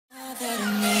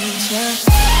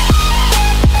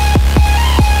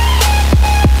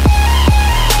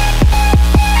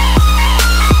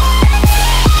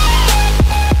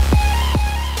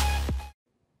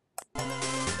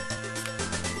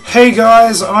Hey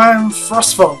guys, I'm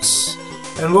Frostfox,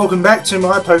 and welcome back to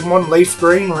my Pokemon Leaf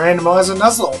Green Randomizer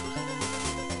Nuzlocke.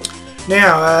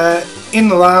 Now, in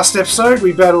the last episode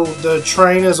we battled the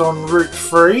trainers on Route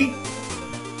 3.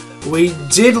 We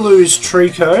did lose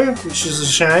Trico, which is a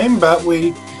shame, but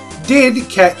we did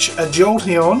catch a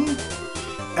Jolteon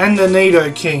and a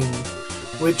Nidoking,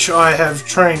 which I have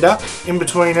trained up in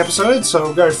between episodes, so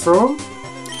I'll go through them.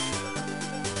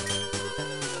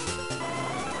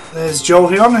 There's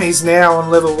Jolteon, he's now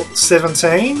on level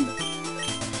 17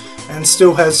 and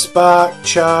still has Spark,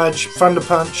 Charge, Thunder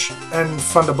Punch and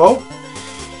Thunderbolt.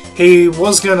 He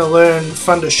was going to learn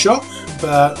Thunder Shock,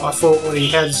 but I thought what he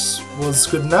had was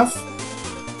good enough.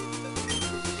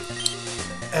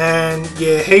 And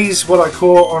yeah, he's what I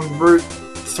caught on Route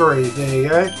 3, there you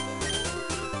go.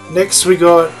 Next we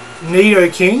got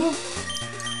Nidoking.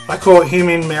 I caught him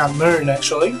in Mount Moon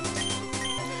actually.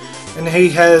 And he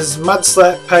has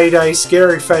Mudslap, Payday,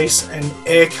 Scary Face and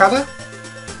Air Cutter.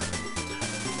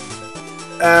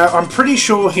 I'm pretty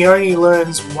sure he only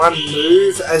learns one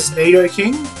move as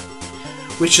Nidoking,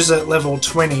 which is at level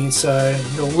 20, so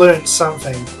he'll learn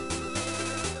something.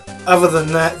 Other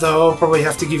than that though, I'll probably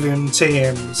have to give him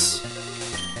TMs.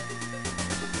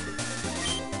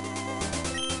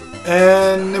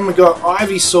 And then we got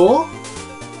Ivysaur,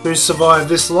 who survived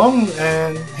this long,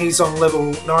 and he's on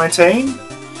level 19.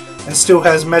 And still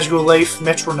has Magical Leaf,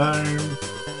 Metronome,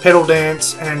 Petal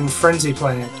Dance and Frenzy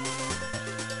Plant.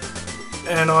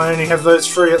 And I only have those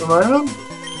three at the moment.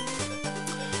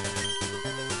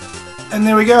 And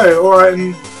there we go. Alright,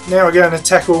 and now we're going to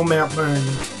tackle Mount Moon.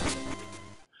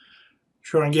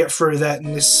 Try and get through that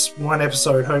in this one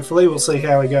episode, hopefully. We'll see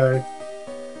how we go.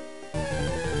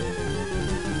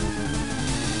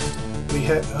 We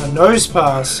have a Nose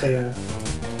Pass here.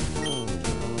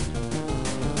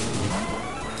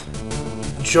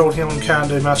 Jolteon can't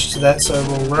do much to that, so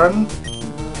we'll run.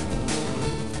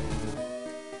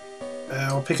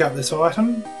 I'll pick up this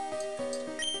item,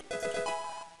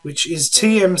 which is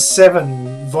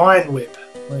TM7 Vine Whip.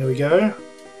 There we go.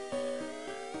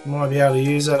 Might be able to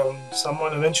use that on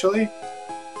someone eventually.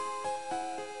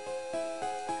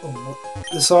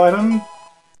 This item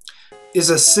is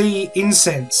a Sea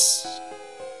Incense,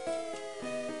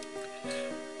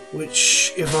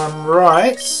 which, if I'm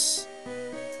right,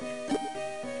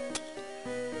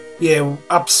 yeah,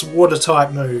 ups water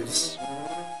type moves.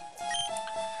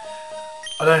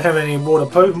 I don't have any water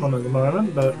Pokemon at the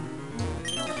moment, but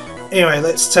anyway,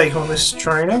 let's take on this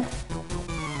trainer.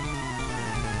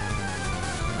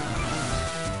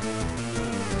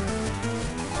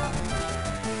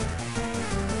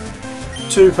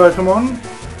 Two Pokemon,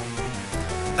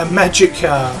 a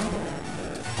Magikarp.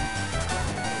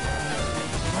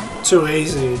 Too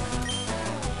easy.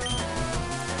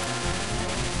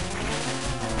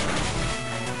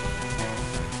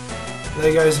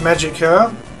 There goes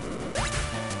Magikarp.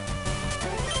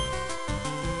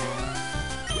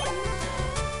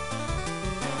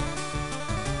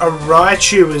 A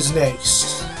Raichu is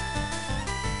next.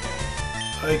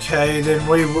 Okay, then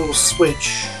we will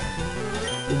switch.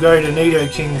 We'll go to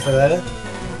Nidoking for that.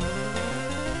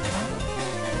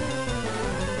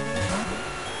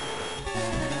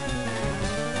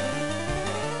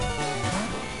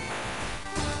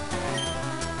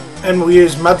 And we'll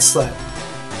use Mudslap.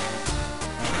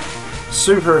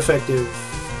 Super effective.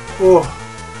 Oh,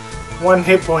 one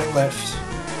hit point left.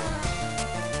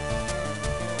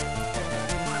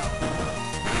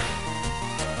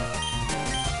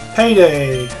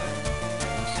 Payday.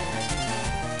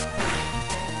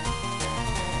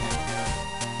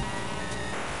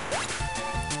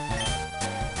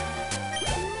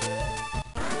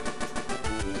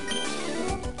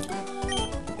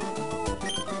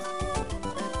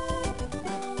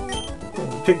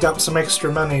 Picked up some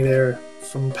extra money there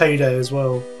from Payday as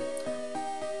well.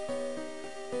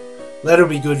 That'll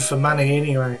be good for money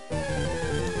anyway.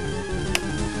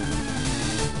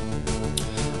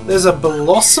 There's a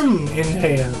Blossom in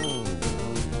here.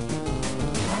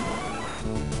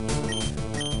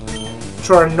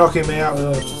 Try and knock him out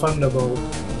with a Thunderbolt.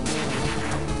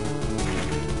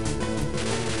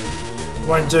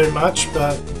 Won't do much,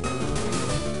 but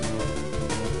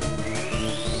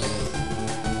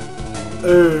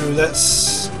ooh,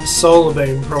 that's Solar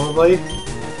Beam probably.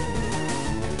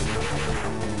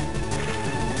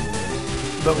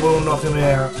 But we'll knock him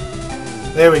out.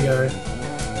 There we go.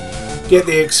 Get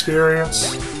the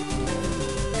experience.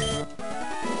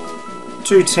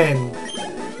 210.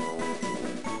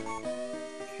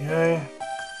 Okay.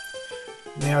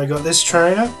 Now we got this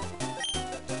trainer.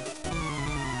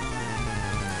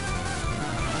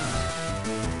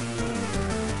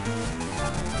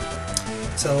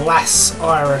 It's a Lass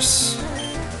Iris.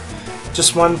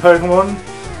 Just one Pokemon.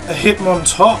 A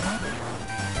Hitmontop.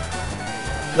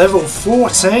 Level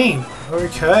 14.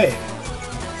 Okay.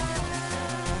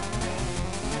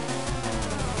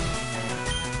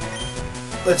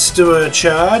 Let's do a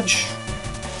charge.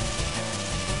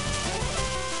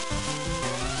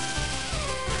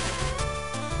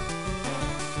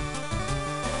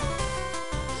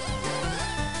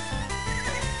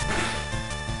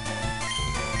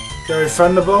 Go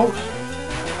Thunderbolt.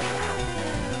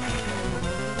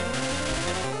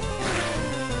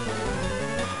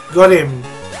 Got him.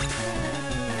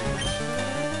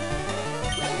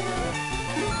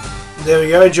 There we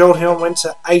go, Jolteon went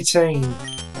to 18.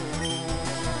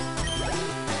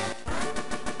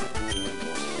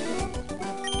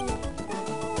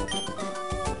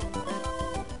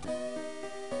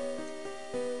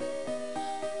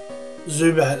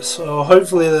 Zubats. Oh,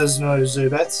 hopefully there's no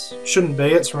Zubats. Shouldn't be,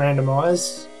 it's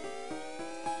randomized.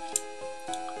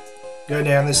 Go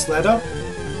down this ladder.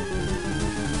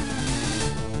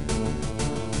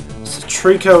 There's a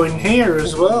Trico in here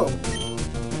as well.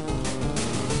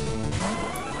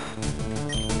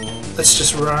 Let's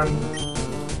just run.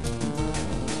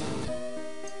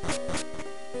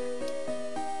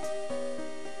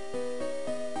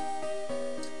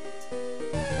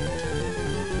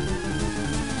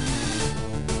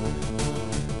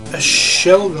 A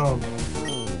Shelgon.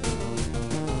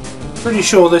 Pretty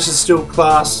sure this is still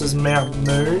classed as Mount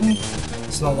Moon.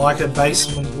 It's not like a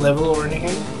basement level or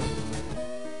anything.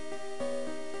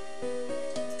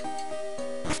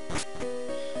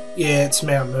 Yeah, it's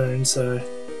Mount Moon, so...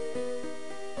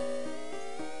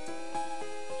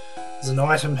 There's an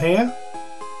item here.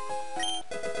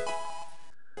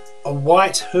 A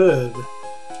white herb.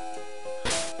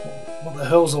 What the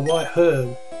hell's a white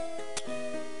herb?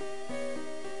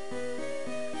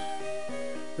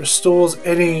 Restores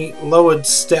any lowered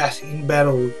stat in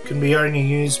battle. Can be only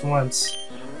used once.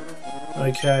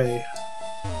 Okay.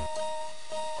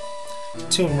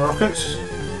 Team Rocket.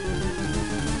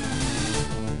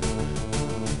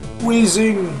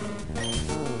 Wheezing.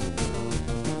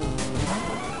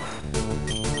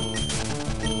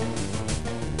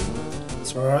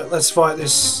 It's alright, let's fight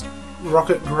this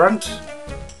Rocket Grunt.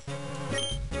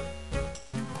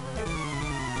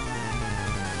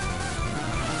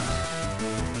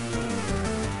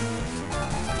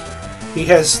 He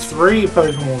has 3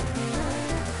 Pokemon.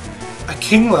 A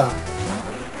Kingler.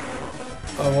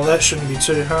 Oh well, that shouldn't be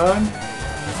too hard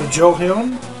for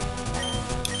Jolteon.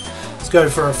 Let's go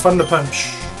for a Thunder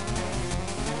Punch.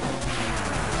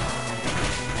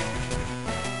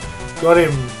 Got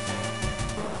him.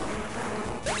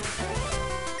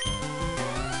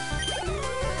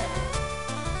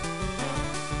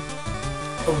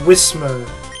 A Whismo.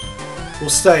 We'll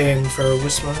stay in for a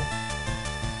Whismo.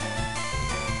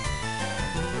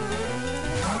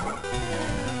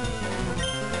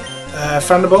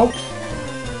 Thunderbolt.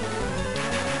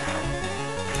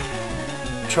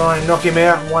 Try and knock him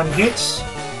out in one hit.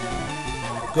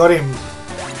 Got him.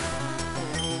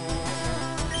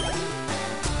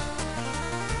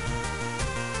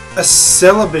 A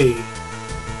Celebi.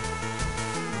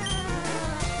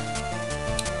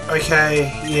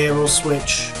 Okay, yeah, we'll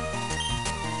switch.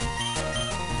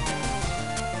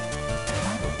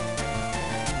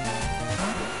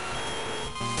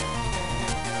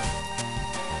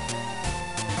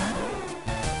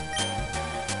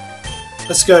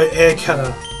 Let's go Air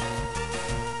Cutter.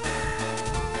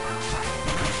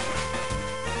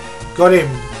 Got him.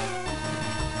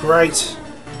 Great.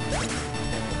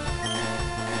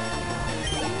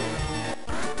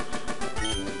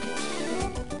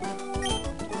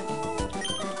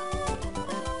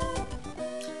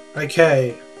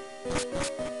 Okay.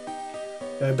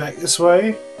 Go back this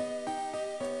way.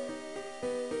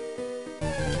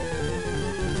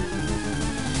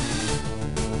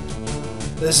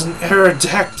 There's an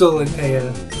Aerodactyl in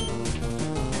here.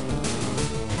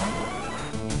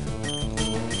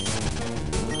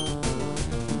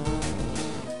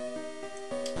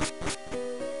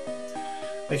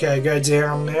 Okay, go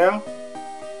down now.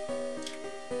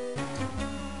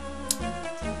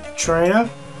 Trainer.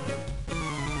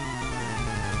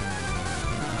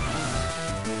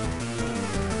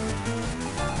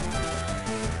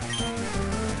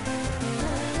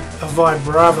 A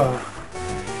Vibrava.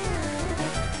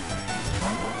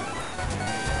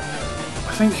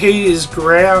 I think he is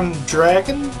Ground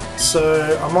Dragon,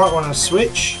 so I might want to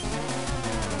switch.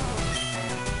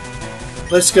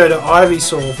 Let's go to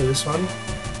Ivysaur for this one.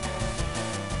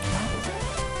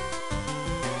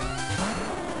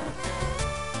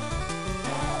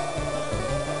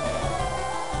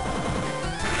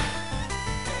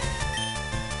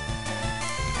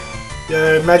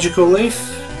 Go Magical Leaf.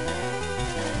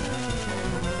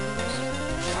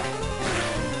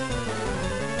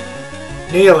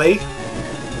 Nearly.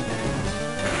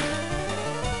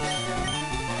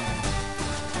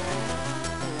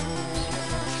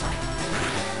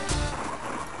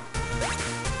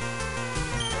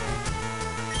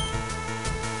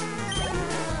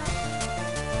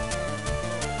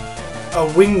 A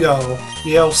Wingull.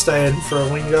 The L stand for a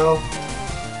Wingull.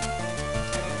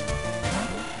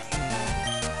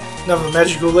 Another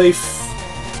Magical Leaf.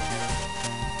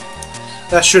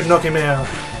 That should knock him out.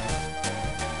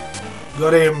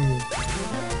 Got him.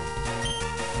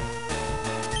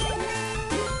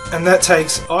 And that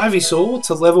takes Ivysaur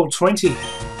to level 20.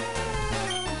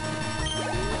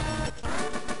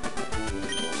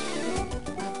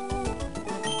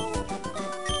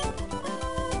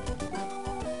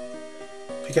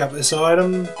 Pick up this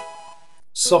item.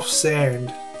 Soft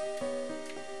Sand.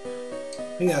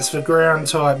 I think that's for ground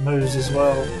type moves as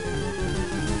well.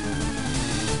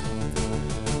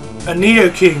 A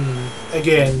Neoking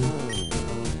again.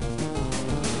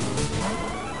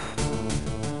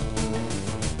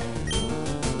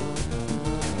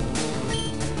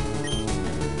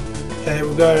 Okay,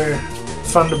 we'll go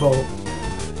Thunderbolt.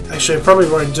 Actually, it probably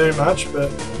won't do much, but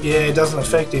yeah, it doesn't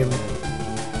affect him.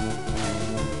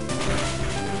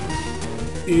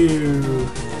 Ew.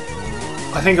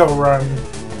 I think I'll run.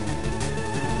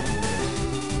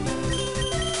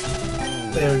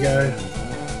 There we go.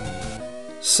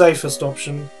 Safest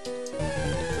option.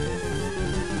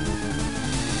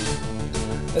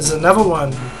 There's another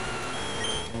one.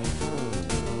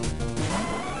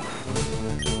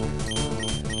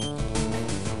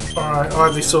 Alright,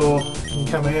 Ivysaur can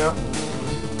come out.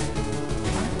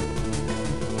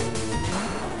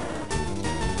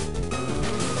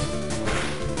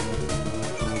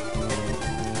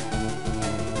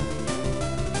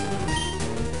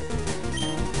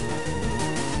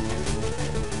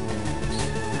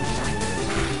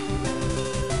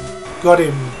 Got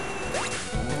him.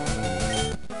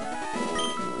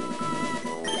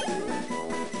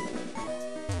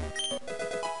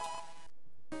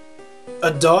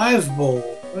 A dive ball.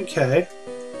 Okay.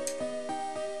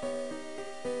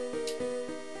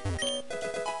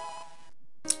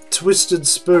 Twisted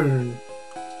Spoon.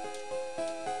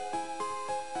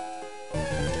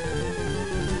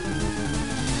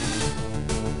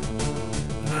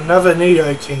 And another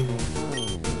Nidoking.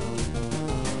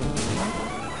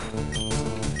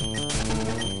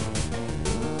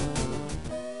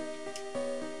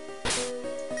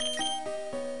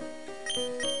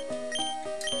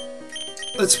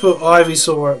 Let's put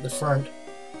Ivysaur at the front.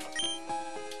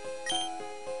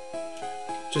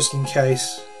 Just in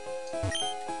case.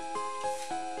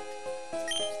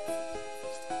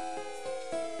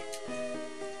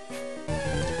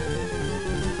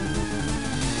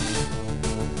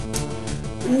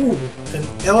 Ooh, an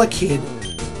Elekid.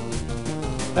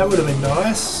 That would have been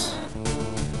nice.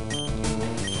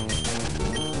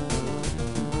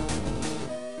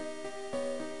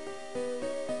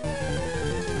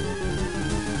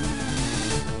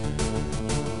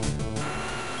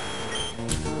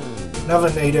 Another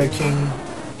Nidoking.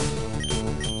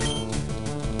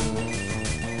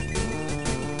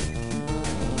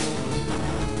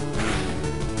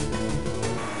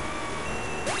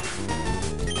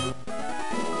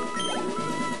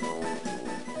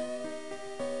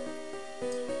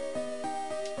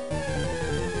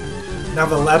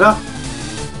 Another ladder.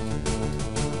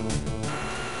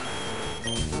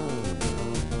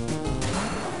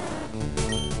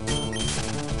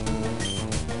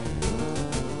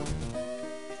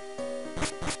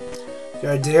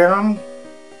 Go down.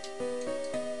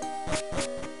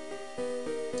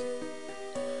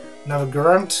 Another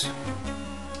grunt.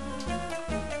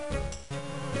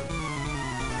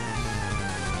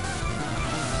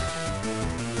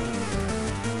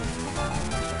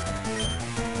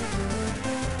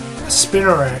 A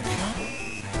Spinnerack.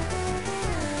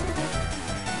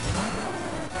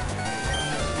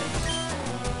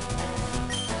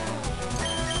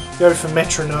 Go for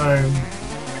Metronome.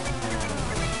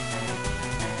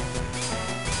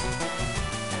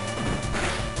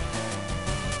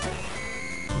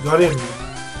 Got him.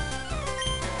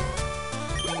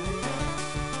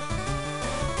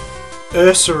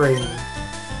 Ursaring.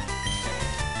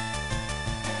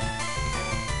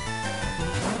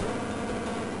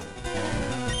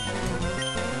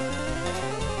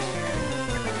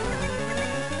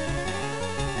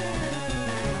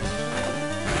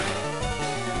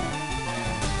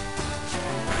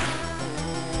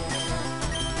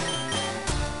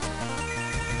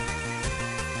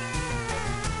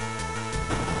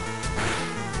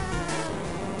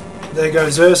 There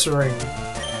goes Ursaring.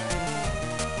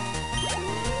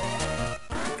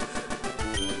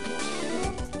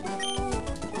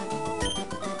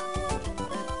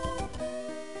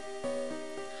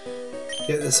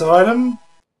 Get this item.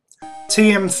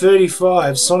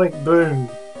 TM35, Sonic Boom.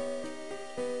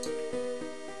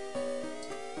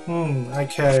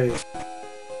 Okay.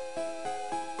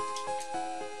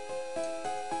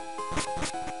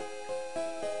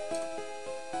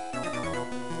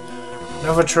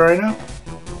 Another trainer.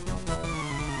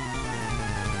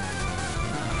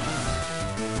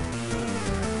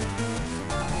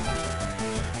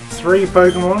 Three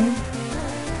Pokemon,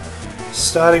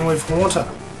 starting with Haunter.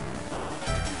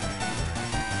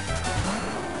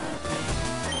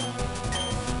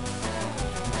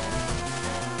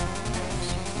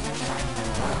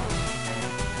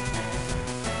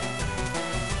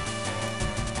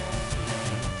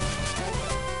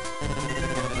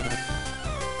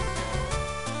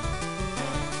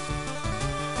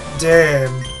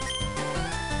 Damn.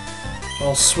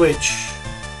 I'll switch.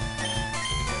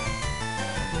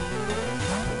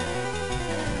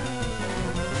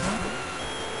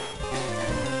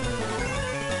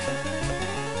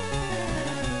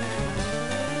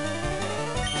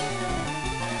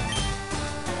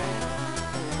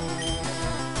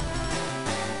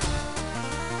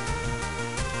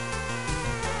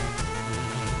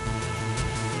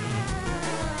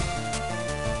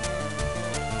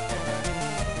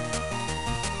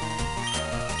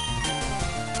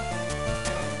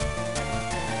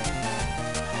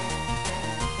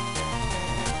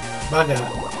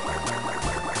 Bugger.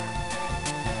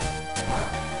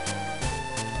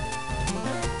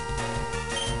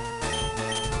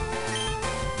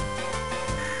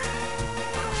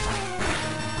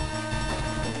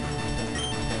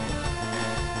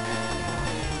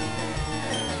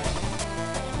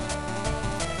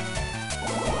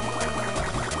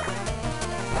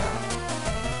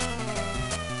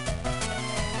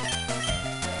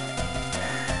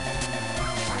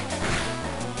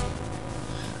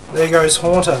 There goes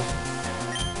Haunter.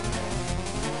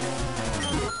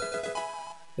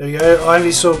 There we go,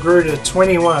 Ivysaur grew to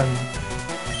 21.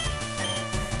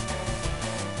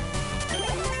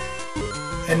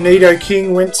 And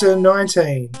Nidoking went to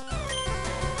 19.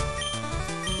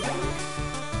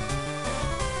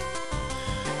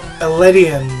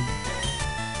 Eledian.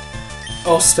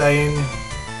 I'll stay in.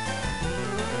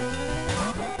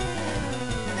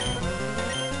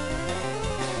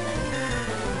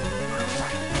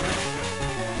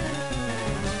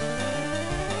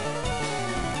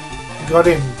 Got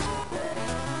him.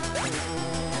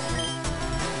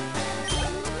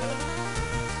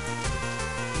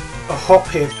 A hop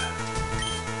hip.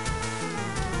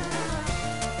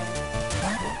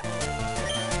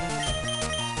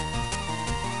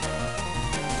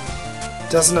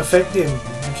 Doesn't affect him.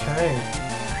 Okay.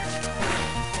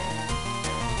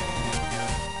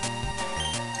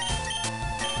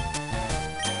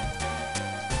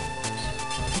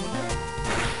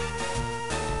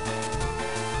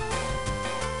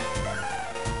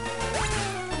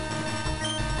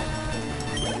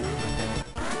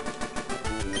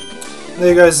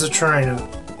 There goes the trainer.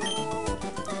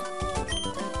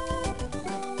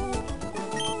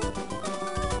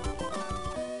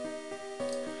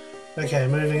 Okay,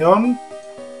 moving on.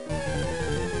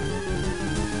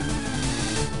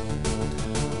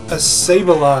 A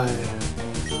Sableye.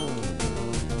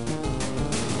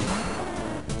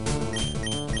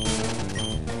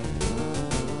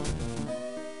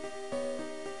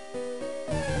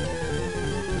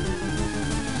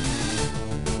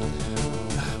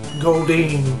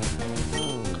 Goldeen.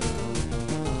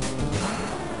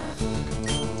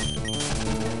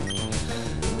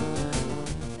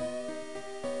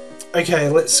 Okay,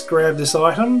 let's grab this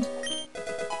item.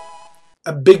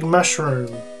 A big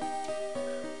mushroom.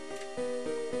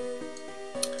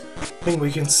 I think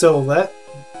we can sell that.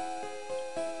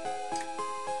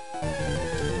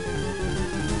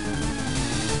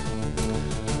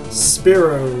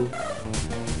 Spearow.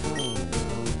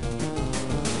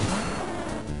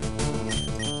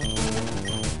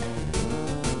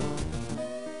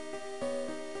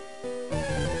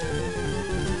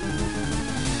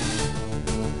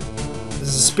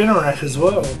 Spinnerack as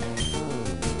well.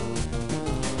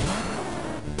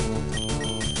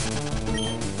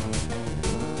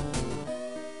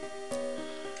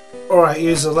 Alright,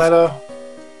 use the ladder.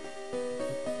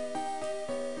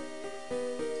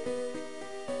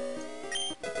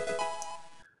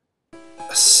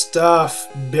 A Staff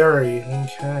Berry,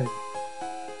 okay.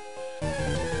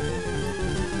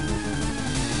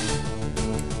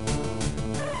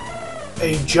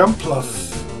 A Jumpluff.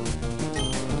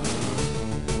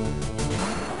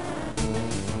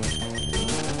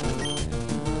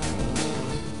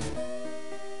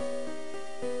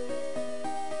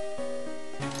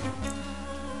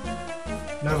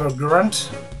 grunt.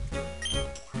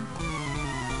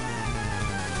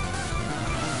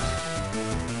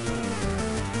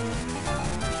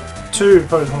 Two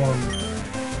Pokemon.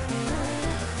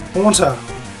 Haunter.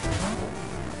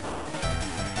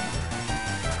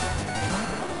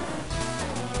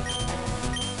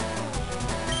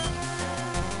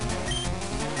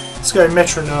 Let's go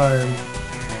Metronome.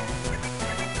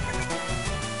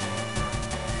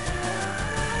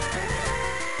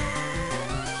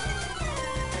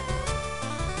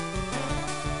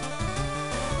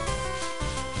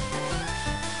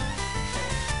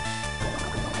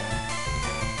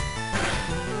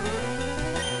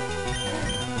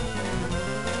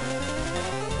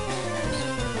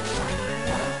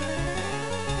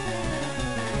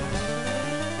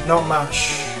 Not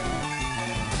much.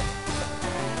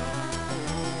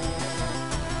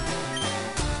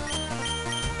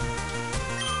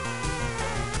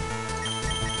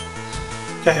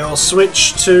 Okay, I'll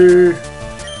switch to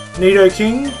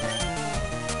Nidoking.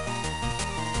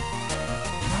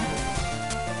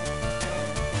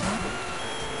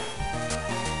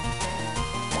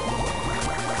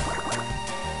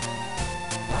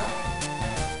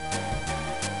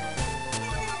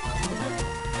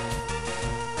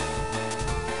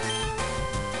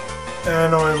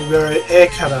 And I will go Air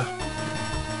Cutter.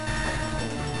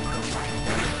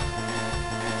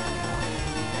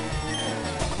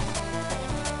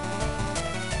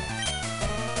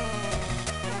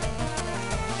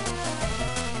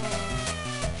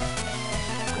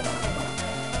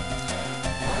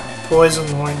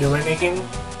 Poison won't do anything.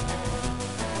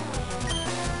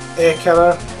 Air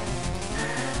Cutter.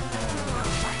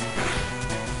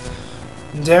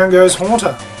 And down goes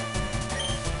Haunter.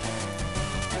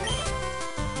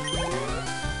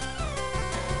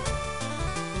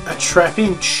 A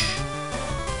Trapinch.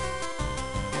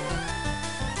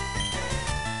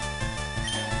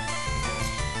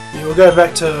 You will go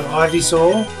back to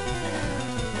Ivysaur.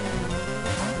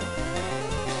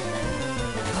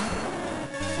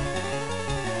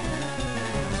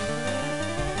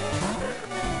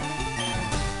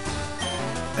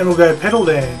 And we'll go Petal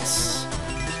Dance.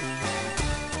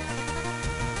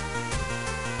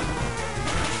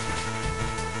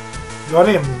 Got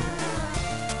him.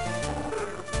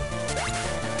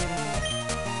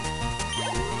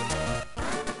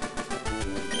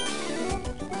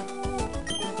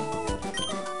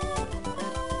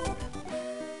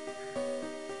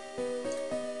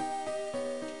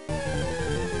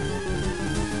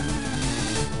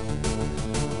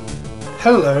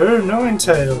 Hello,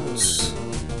 Ninetales.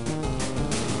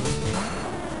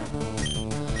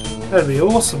 That'd be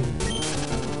awesome.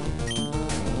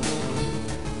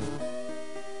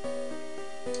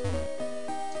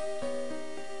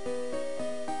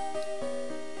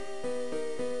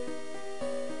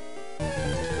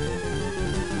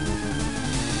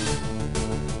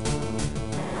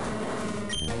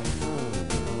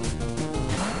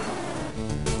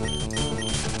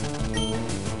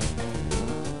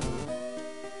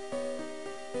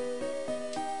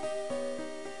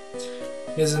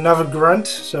 Here's another grunt,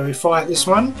 so we fight this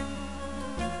one.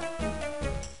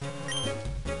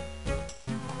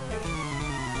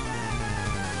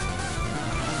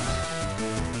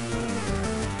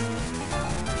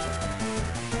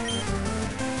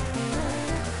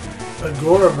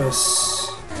 Agoribus.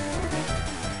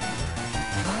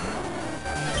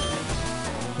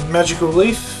 Magical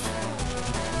Leaf.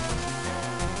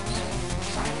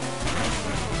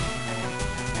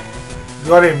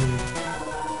 Got him.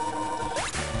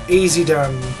 Easy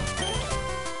done.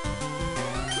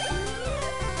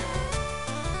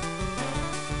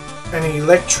 An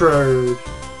Electrode.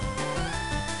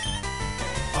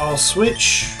 I'll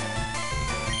switch.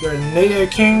 Go to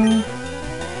Nidoking.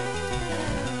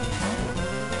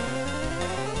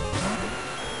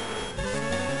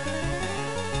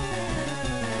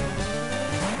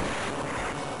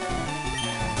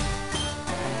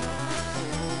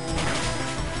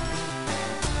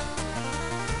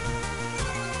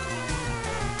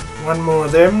 One more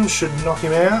of them should knock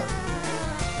him out.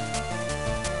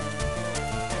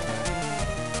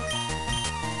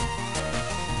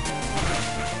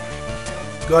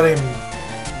 Got him.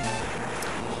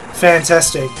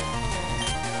 Fantastic.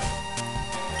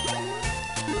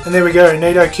 And there we go,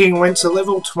 Nidoking went to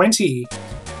level 20.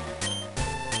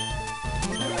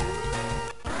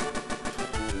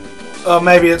 Oh,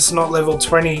 maybe it's not level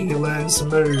 20, he learns to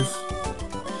move.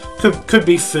 Could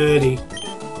be 30.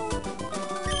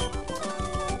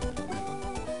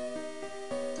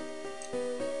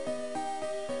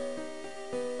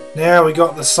 Now we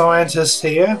got the scientist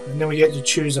here, and then we get to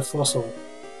choose a fossil.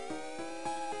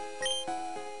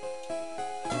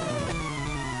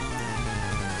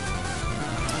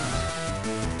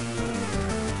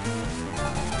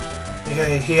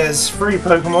 Okay, he has 3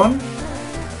 Pokemon.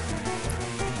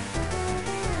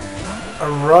 A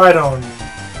Rhydon.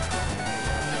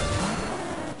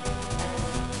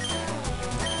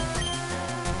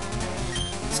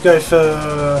 Let's go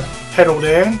for Petal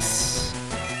Dance.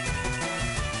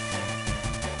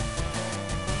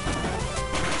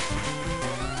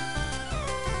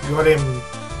 Got him.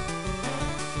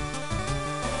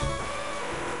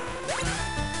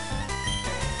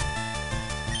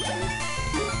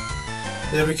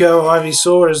 There we go,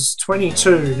 Ivysaur is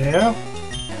 22 now.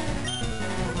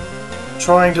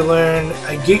 Trying to learn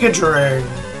a Giga Drain.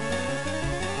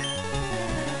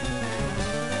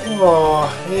 Oh,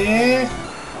 yeah.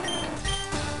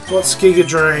 What's Giga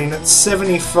Drain? It's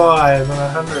 75 and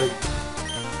 100.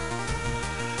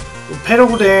 Well,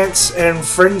 Petal Dance and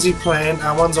Frenzy Plant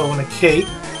are ones I want to keep.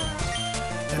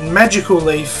 And Magical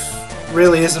Leaf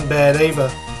really isn't bad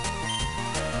either.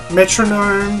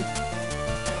 Metronome.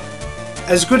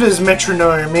 As good as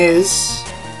Metronome is,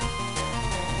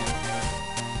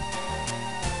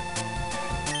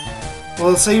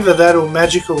 well, it's either that or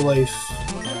Magical Leaf.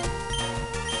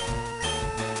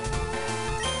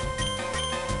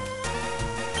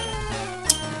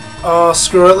 Oh,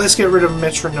 screw it, let's get rid of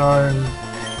Metronome.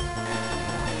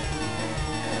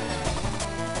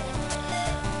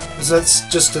 Because that's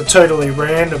just a totally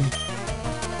random.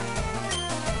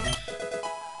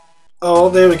 Oh,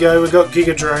 there we go, we've got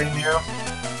Giga Drain now.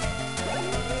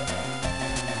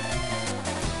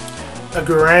 A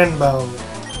Grand Bowl.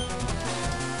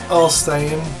 I'll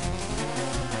stay in.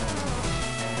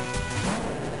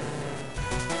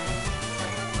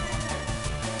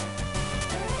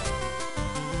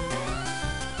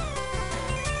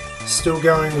 Still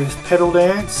going with Petal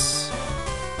Dance.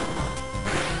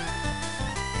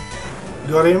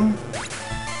 Got him.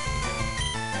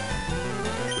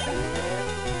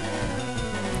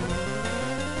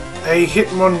 A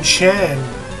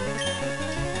Hitmonchan.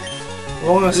 As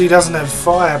long as he doesn't have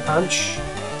Fire Punch.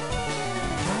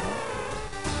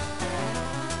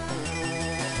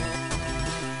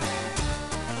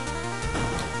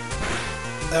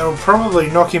 That'll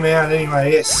probably knock him out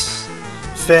anyway, yes.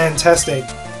 Fantastic.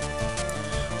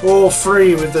 All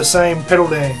 3 with the same Petal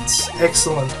Dance.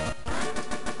 Excellent.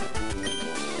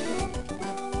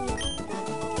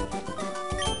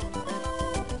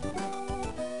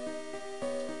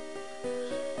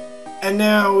 And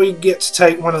now we get to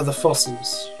take one of the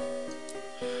fossils.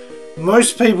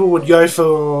 Most people would go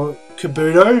for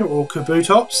Kabuto or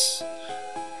Kabutops,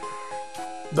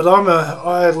 but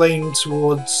I lean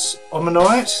towards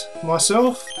Omanyte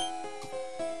myself.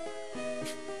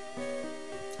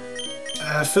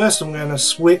 First I'm going to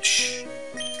switch,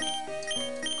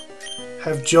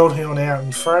 have Jolteon out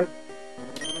in front.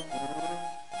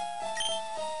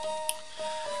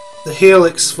 The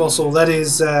Helix fossil, that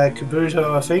is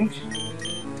Kabuto, I think.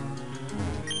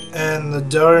 And the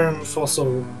Dome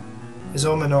fossil is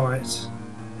Omanyte.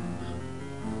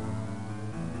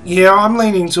 Yeah, I'm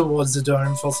leaning towards the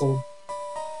Dome fossil.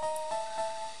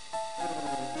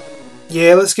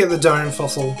 Yeah, let's get the Dome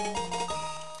fossil.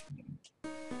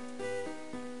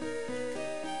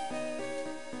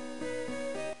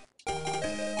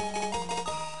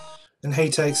 And he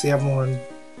takes the other one.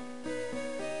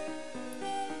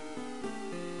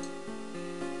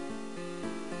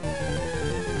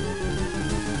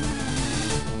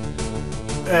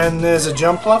 And there's a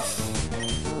Jumpluff.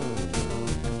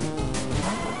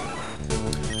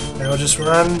 Now I'll just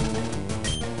run.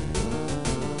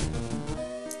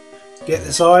 Get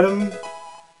this item.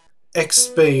 X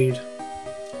speed.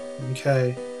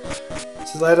 Okay.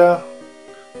 So ladder.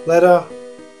 Ladder.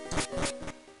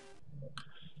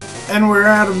 And we're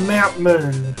out of Mount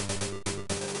Moon.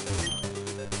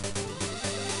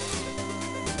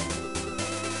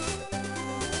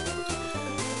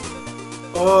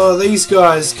 Oh, these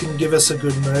guys can give us a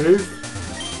good move.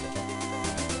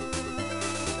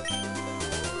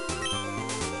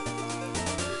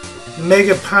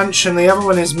 Mega Punch and the other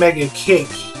one is Mega Kick.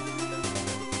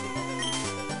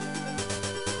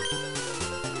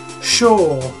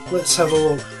 Sure, let's have a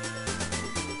look.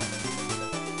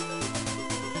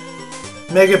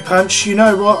 Mega Punch, you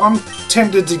know what, I'm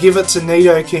tempted to give it to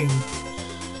Nidoking.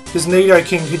 Because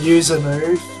Nidoking could use a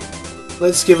move.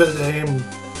 Let's give it to him.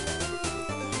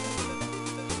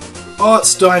 Oh,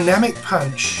 it's Dynamic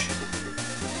Punch.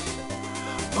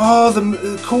 Oh,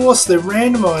 of course, they're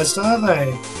randomized, aren't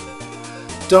they?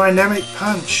 Dynamic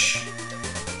Punch.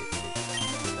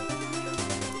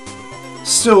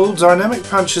 Still, Dynamic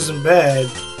Punch isn't bad.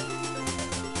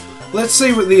 Let's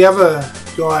see what the other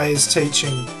guy is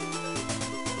teaching.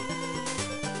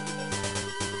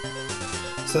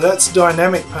 So that's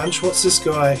Dynamic Punch. What's this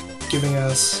guy giving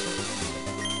us?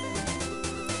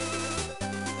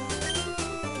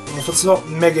 Well, if it's not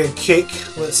Mega Kick,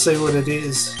 let's see what it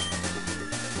is.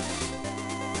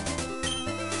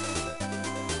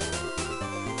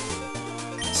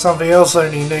 Something else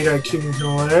only Nidoking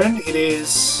can learn. It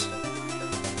is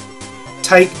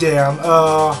Takedown.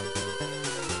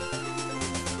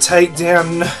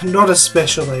 Takedown, not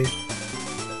especially.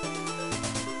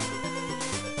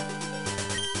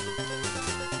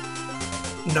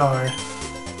 No.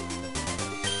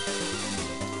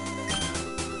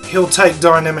 He'll take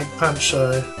Dynamic Punch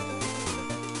though.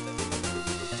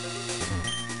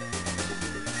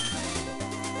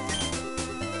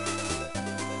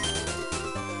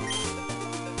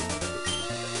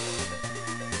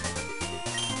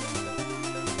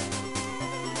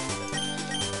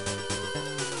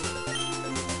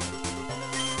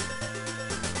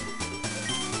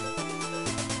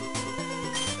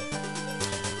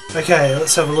 Okay,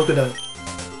 let's have a look at it.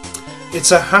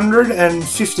 It's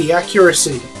 150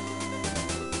 accuracy.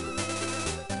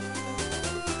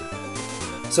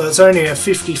 So it's only a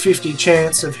 50-50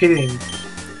 chance of hitting.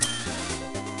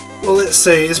 Well, let's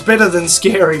see. It's better than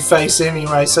Scary Face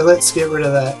anyway, so let's get rid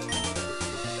of that.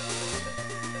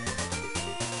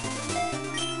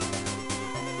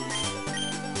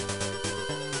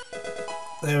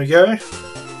 There we go.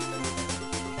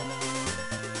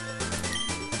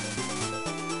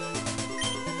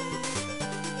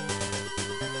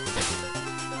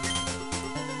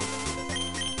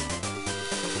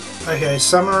 Okay,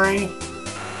 summary.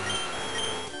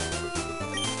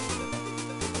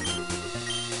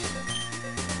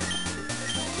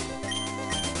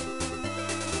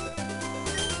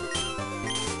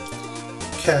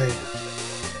 Okay.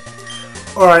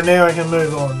 Alright, now I can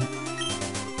move on.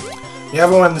 The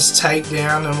other one's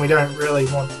Takedown, and we don't really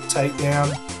want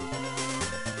Takedown.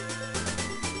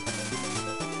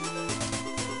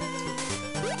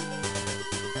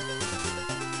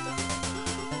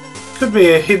 Could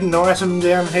be a hidden item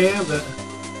down here, but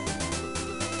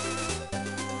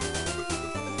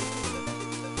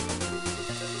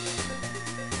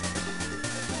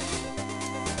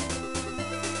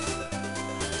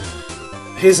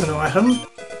here's an item.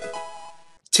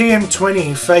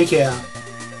 TM20 Fake Out.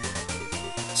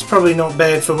 It's probably not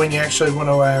bad for when you actually want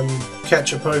to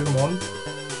catch a Pokemon.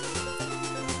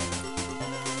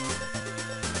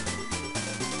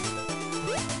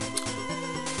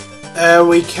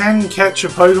 We can catch a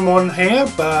Pokemon here,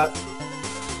 but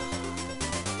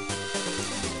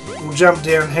we'll jump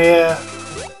down here.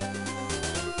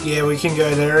 Yeah, we can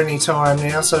go there anytime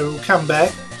now, so we'll come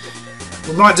back.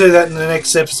 We might do that in the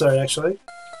next episode, actually.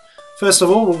 First of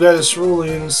all, we'll go to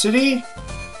Cerulean City,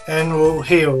 and we'll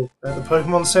heal at the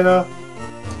Pokemon Center.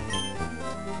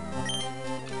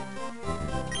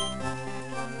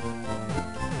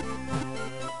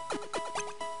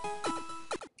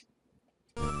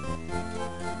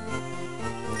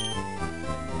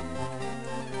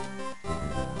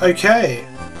 Okay.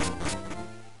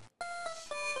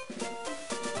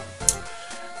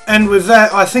 And with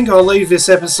that, I think I'll leave this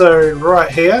episode right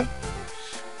here.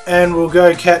 And we'll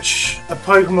go catch a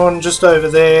Pokemon just over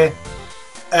there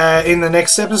in the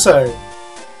next episode.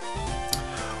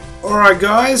 Alright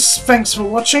guys, thanks for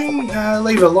watching.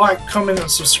 Leave a like, comment and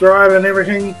subscribe and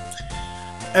everything.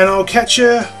 And I'll catch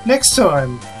you next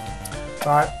time.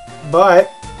 Alright, bye.